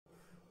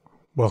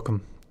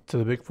Welcome to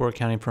the Big Four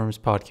Accounting Firms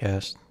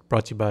podcast,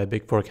 brought to you by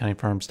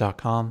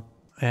big4accountingfirms.com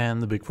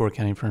and the Big Four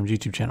Accounting Firms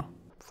YouTube channel.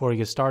 Before we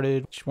get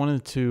started, just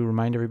wanted to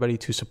remind everybody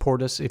to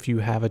support us if you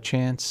have a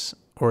chance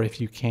or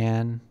if you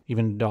can.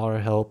 Even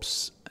 $1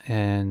 helps,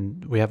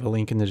 and we have a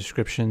link in the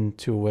description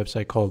to a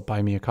website called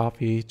Buy Me a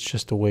Coffee. It's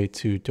just a way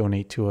to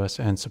donate to us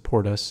and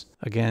support us.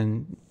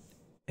 Again,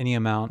 any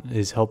amount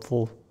is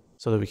helpful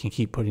so that we can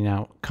keep putting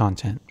out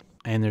content.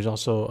 And there's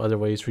also other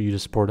ways for you to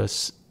support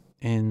us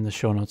in the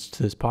show notes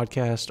to this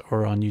podcast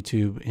or on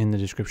YouTube in the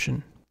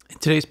description. In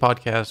today's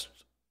podcast,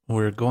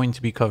 we're going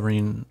to be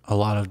covering a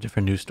lot of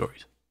different news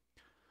stories.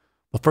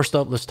 But first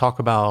up, let's talk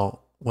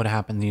about what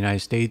happened in the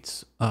United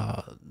States.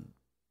 Well,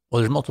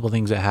 there's multiple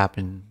things that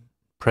happened.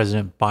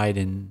 President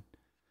Biden,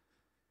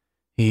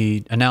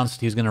 he announced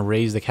he was going to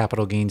raise the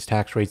capital gains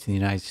tax rates in the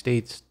United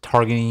States,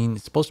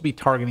 it's supposed to be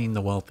targeting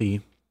the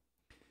wealthy.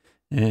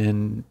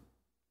 And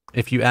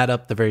if you add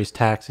up the various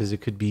taxes,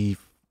 it could be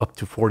up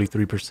to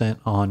 43%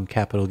 on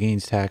capital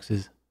gains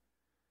taxes.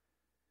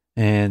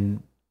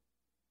 And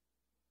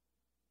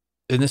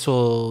this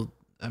will,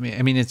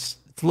 it's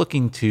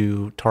looking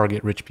to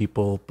target rich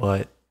people,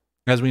 but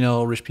as we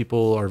know, rich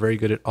people are very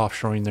good at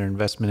offshoring their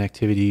investment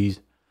activities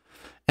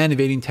and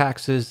evading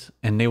taxes,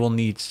 and they will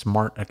need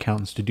smart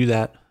accountants to do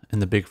that.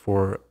 And the Big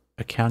Four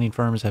accounting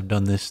firms have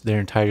done this their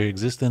entire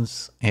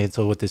existence. And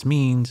so what this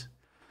means,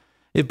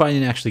 if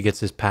Biden actually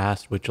gets this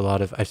passed, which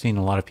I've seen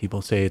a lot of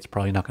people say it's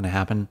probably not going to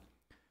happen,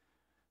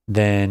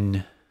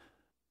 then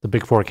the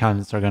Big Four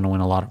accountants are going to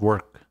win a lot of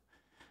work.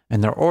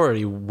 And they're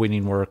already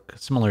winning work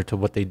similar to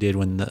what they did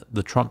when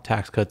the Trump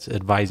tax cuts,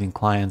 advising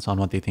clients on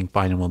what they think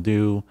Biden will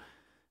do.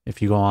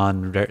 If you go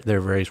on their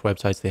various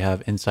websites, they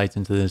have insights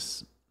into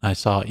this. I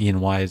saw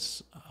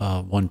E&Y's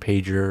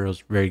one-pager. It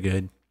was very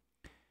good.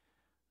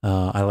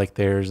 I like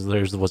theirs.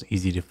 Theirs was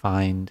easy to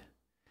find.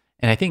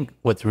 And I think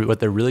what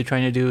they're really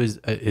trying to do is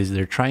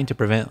they're trying to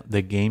prevent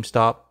the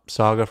GameStop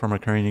saga from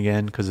occurring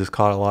again, because it's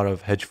caught a lot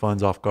of hedge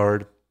funds off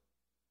guard,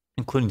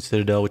 including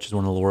Citadel, which is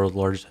one of the world's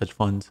largest hedge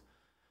funds.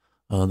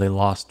 They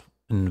lost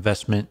an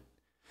investment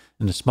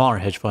in a smaller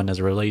hedge fund as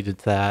related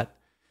to that.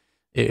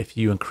 If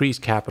you increase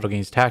capital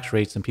gains tax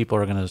rates, then people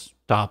are going to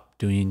stop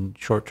doing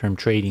short-term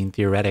trading,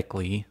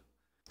 theoretically.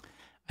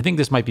 I think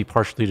this might be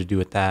partially to do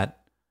with that.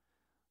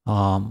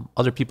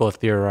 Other people have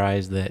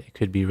theorized that it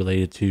could be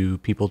related to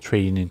people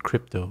trading in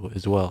crypto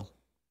as well.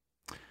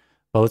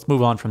 But let's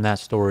move on from that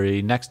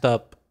story. Next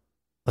up,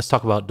 let's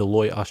talk about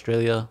Deloitte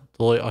Australia.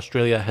 Deloitte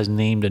Australia has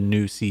named a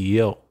new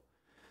CEO,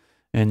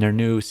 and their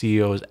new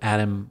CEO is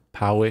Adam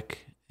Powick.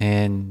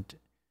 And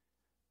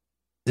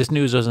this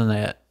news was in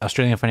the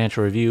Australian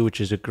Financial Review,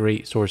 which is a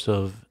great source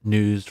of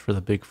news for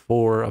the Big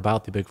Four,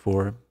 about the Big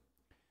Four.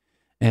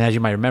 And as you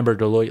might remember,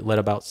 Deloitte let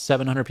about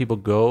 700 people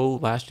go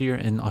last year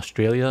in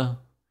Australia.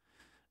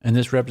 And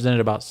this represented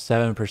about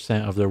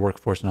 7% of their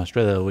workforce in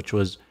Australia, which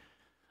was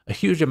a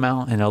huge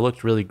amount. And it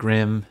looked really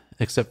grim,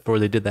 except for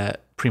they did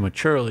that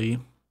prematurely.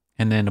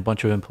 And then a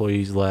bunch of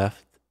employees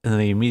left. And then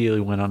they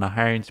immediately went on a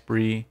hiring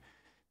spree.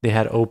 They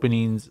had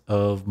openings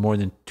of more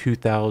than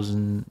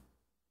 2,000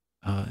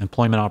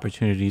 employment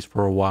opportunities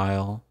for a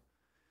while.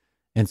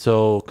 And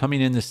so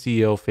coming in, the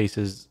CEO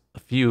faces a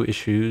few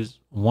issues.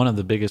 One of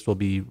the biggest will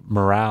be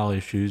morale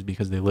issues,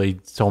 because they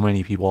laid so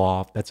many people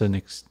off. That's an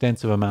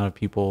extensive amount of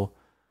people.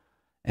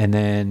 And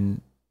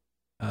then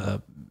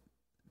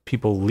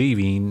people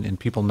leaving and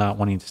people not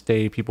wanting to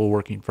stay, people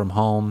working from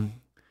home.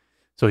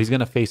 So he's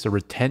going to face a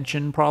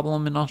retention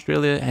problem in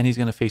Australia, and he's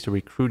going to face a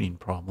recruiting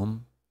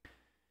problem.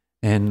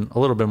 And a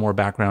little bit more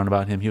background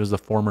about him. He was the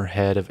former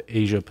head of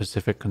Asia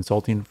Pacific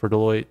Consulting for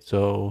Deloitte.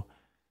 So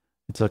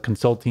it's a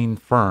consulting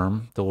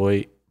firm,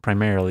 Deloitte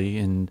primarily,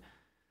 and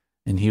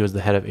he was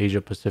the head of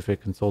Asia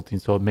Pacific Consulting.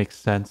 So it makes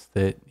sense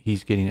that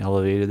he's getting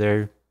elevated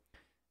there.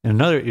 And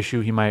another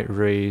issue he might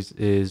raise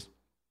is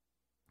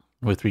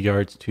with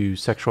regards to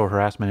sexual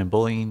harassment and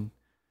bullying.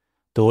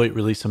 Deloitte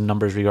released some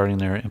numbers regarding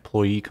their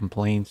employee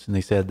complaints, and they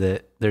said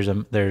that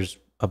there's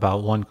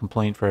about one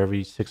complaint for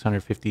every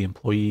 650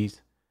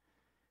 employees.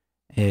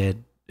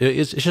 And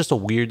it's just so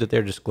weird that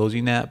they're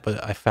disclosing that,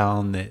 but I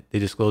found that they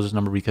disclosed this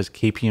number because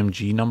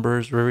KPMG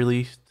numbers were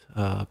released.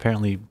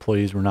 Apparently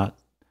employees were not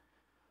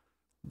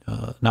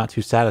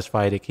too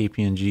satisfied at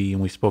KPMG,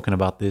 and we've spoken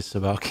about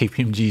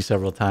KPMG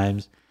several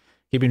times.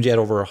 KPMG had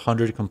over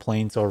 100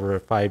 complaints over a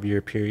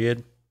 5-year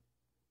period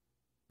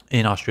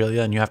in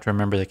Australia, and you have to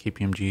remember that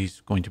KPMG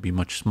is going to be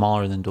much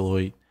smaller than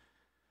Deloitte.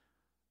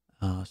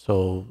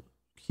 So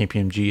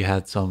KPMG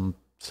had some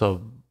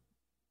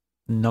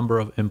number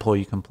of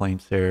employee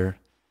complaints there,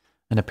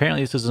 and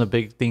apparently this isn't a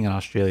big thing in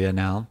Australia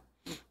now.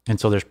 And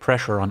so there's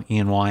pressure on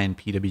E&Y and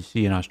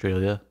PwC in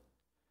Australia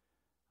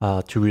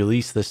to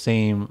release the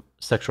same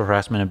sexual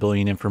harassment and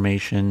bullying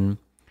information.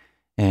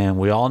 And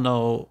we all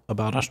know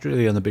about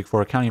Australia and the Big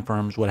Four accounting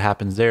firms. What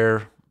happens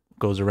there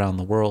goes around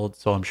the world.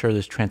 So I'm sure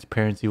this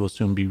transparency will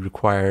soon be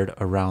required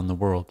around the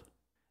world.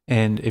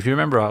 And if you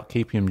remember about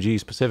KPMG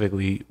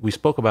specifically, we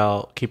spoke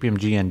about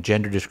KPMG and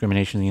gender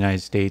discrimination in the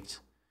United States,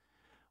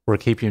 where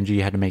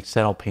KPMG had to make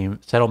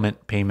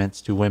settlement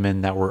payments to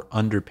women that were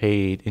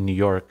underpaid in New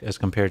York as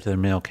compared to their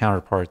male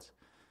counterparts.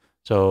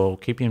 So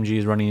KPMG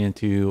is running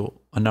into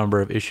a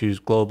number of issues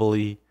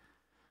globally.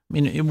 I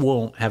mean, it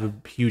won't have a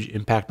huge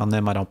impact on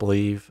them, I don't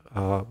believe.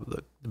 The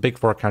big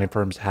four accounting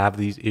firms have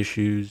these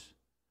issues.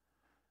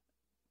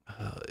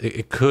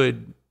 It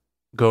could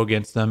go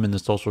against them in the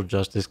social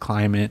justice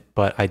climate,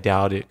 but I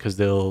doubt it because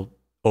they'll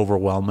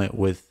overwhelm it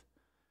with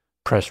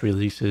press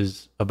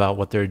releases about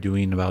what they're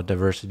doing about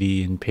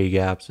diversity and pay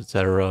gaps,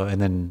 etc.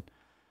 And then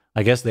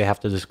I guess they have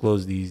to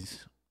disclose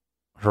these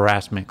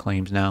harassment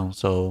claims now.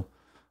 So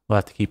we'll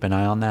have to keep an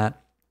eye on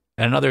that.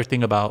 And another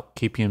thing about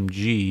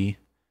KPMG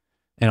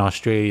in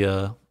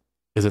Australia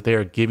is that they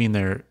are giving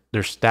their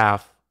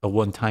staff a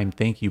one-time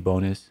thank you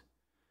bonus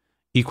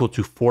equal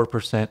to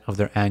 4% of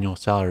their annual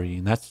salary.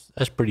 And that's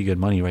pretty good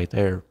money right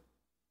there.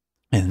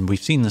 And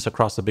we've seen this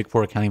across the big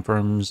four accounting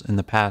firms in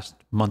the past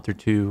month or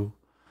two,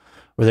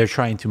 where they're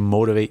trying to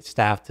motivate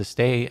staff to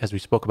stay. As we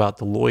spoke about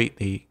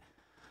Deloitte,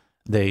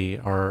 they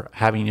are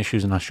having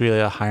issues in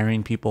Australia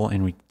hiring people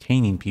and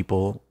retaining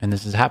people. And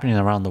this is happening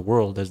around the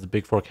world as the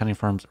big four accounting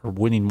firms are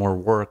winning more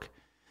work.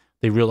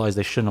 They realize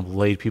they shouldn't have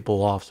laid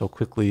people off so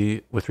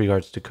quickly with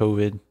regards to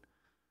COVID.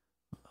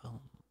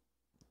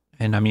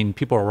 And I mean,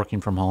 people are working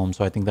from home,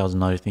 so I think that was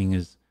another thing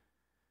is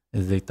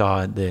they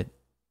thought that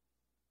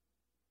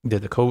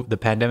the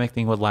pandemic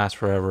thing would last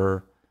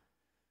forever,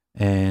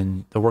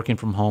 and the working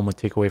from home would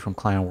take away from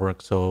client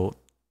work. So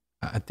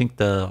I think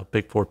the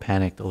big four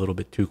panicked a little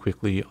bit too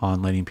quickly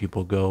on letting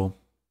people go.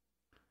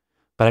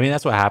 But I mean,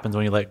 that's what happens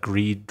when you let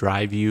greed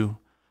drive you.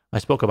 I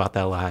spoke about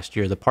that last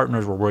year. The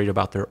partners were worried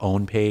about their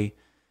own pay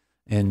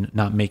and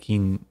not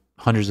making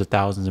hundreds of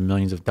thousands and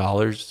millions of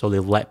dollars. So they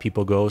let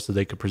people go so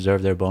they could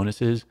preserve their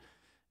bonuses.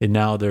 And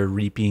now they're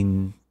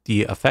reaping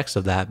the effects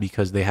of that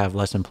because they have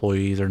less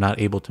employees, are not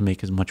able to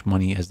make as much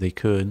money as they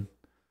could.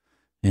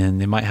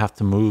 And they might have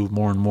to move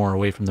more and more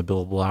away from the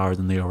billable hours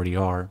than they already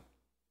are.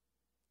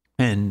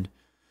 And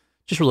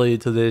just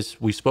related to this,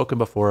 we've spoken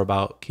before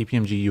about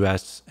KPMG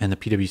US and the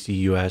PwC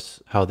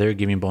US, how they're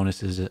giving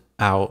bonuses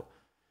out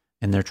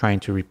and they're trying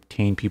to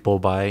retain people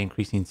by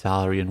increasing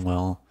salary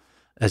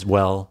as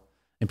well.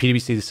 And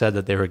PwC said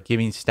that they were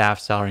giving staff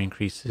salary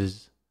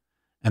increases,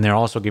 and they're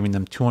also giving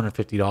them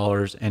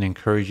 $250 and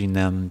encouraging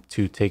them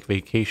to take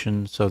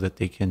vacation so that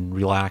they can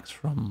relax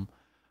from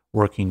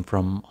working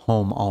from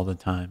home all the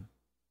time.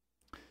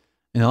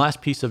 And the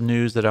last piece of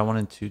news that I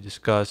wanted to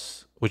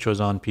discuss, which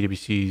was on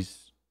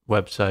PwC's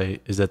website,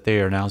 is that they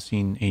are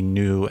announcing a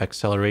new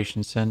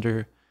acceleration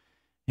center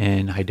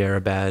in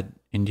Hyderabad,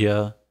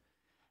 India.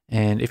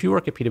 And if you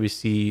work at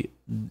PwC,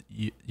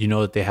 you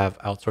know that they have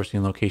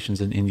outsourcing locations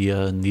in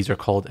India, and these are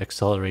called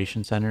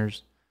acceleration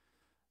centers.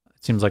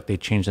 It seems like they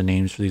change the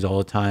names for these all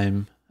the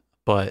time,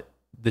 but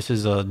this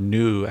is a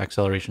new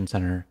acceleration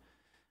center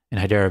in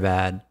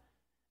Hyderabad.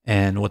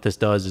 And what this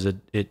does is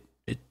it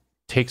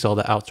takes all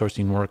the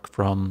outsourcing work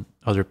from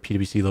other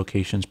PwC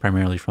locations,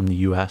 primarily from the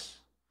US.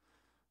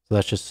 So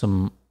that's just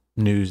some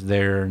news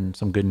there and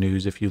some good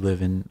news if you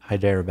live in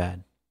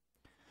Hyderabad.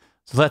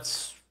 So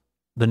that's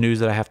the news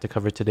that I have to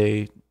cover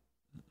today.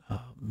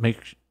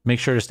 Make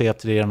sure to stay up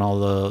to date on all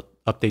the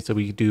updates that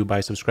we do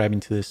by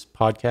subscribing to this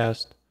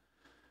podcast.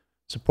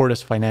 Support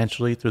us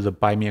financially through the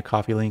Buy Me a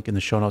Coffee link in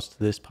the show notes to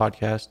this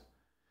podcast.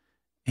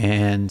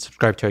 And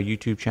subscribe to our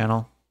YouTube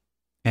channel.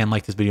 And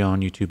like this video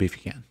on YouTube if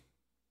you can.